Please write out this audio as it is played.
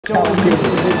Yeah,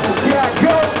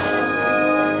 go.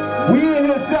 We in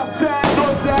here, south side,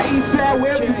 north side, east side,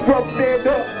 wherever you from, stand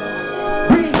up.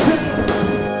 Read to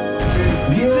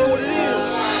you. Yeah. What it is.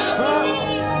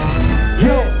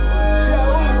 Yo.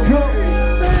 Yo.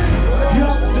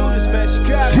 Do this, man.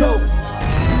 Chicago.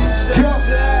 South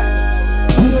side.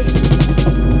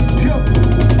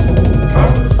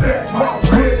 I'ma stack my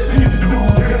bread till you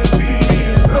dudes can't see me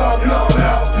and starve y'all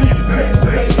out till you say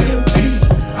empty.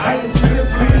 I ain't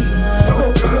simply so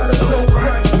good, so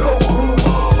bright, so hood.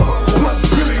 What's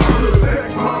really good? Stack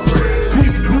my bread till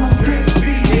you dudes can't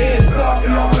see me and starve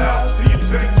y'all out till you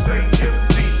say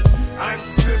empty. I ain't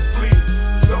simply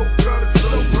so good, so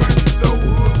bright, so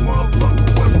hood, motherfucker.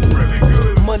 What's really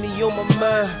good? Money on my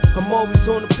mind, I'm always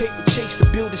on the paper chase to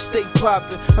build a stay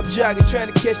poppin'. I'm jogging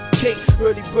trying to catch the cake,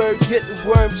 early bird get the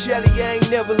worm. Charlie, I ain't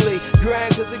never late,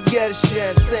 grind cause I gotta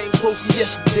shine. Same quote from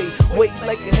yesterday, weight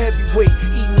like a heavyweight,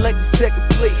 eating like a second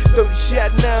plate. 30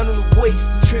 shot 9 on the waist,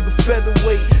 the trigger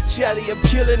featherweight. Charlie, I'm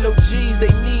killing OGs,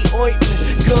 they need ointment.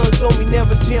 Guns on me,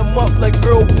 never jam up like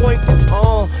Earl Boykins.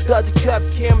 Dodging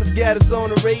cops, cameras got us on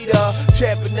the radar.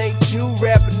 Trapping ain't you,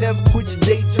 rapping never quit your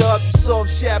day job. You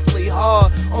soft shot, play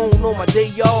hard, on my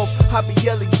day off. I be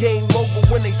yelling game over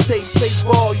when they say play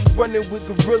ball. You running with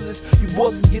gorillas, you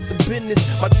boys get the business.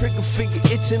 My trigger finger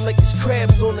itching like it's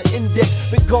crabs on the index.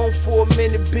 Been gone for a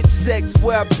minute, bitches ask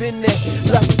where I been at.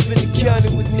 Locked up in the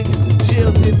county with niggas to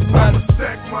jail, living I'ma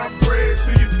stack my bread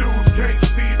till you dudes can't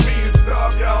see me and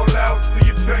starve y'all out till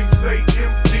your tank say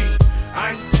empty.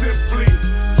 I'm simply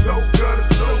so gutter,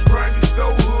 so grimy,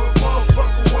 so hood,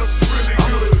 motherfucker. What's really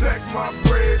good? I'ma stack my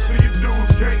bread till you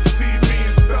dudes can't see me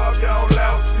and starve y'all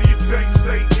out till your tank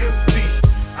say empty.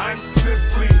 I'm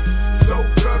simply so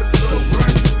gutter, so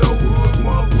grimy, so hood,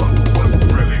 motherfucker. What's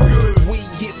really good? We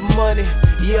get money,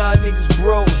 y'all niggas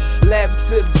broke. Laughing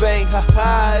to the bank,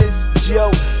 haha, it's a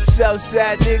joke.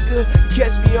 Southside nigga,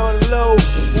 catch me on the low.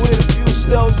 With a few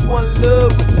stones, one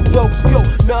love with the folks go.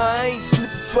 Nah, I ain't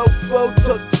slipping toe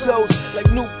to toes. Like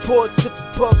Newport, took a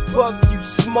puff, you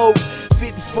smoke.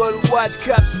 50 for the watch,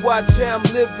 cops watch how I'm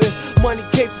living. Money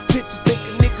came from pictures, think a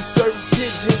nigga serving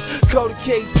pigeons. Call the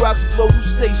case, rocks blow, who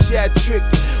say shot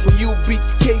trickin'? When you beat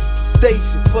the case at the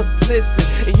station, fuss listen,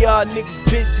 and y'all niggas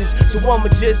bitches. So I'ma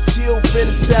just chill,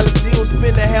 finish salad deal,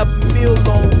 spend a $500,000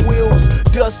 on wheels.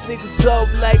 Dust niggas off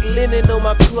like linen on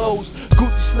my clothes.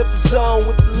 Gucci slippers on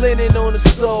with the linen on the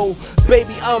sole.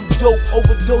 Baby, I'm dope,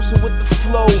 overdosing with the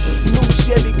flow. New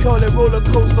Chevy, call it roller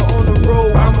coaster on the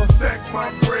road. I'ma stack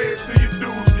my bread till you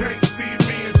dudes can't see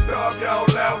me and starve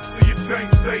y'all out till your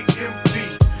tank say empty.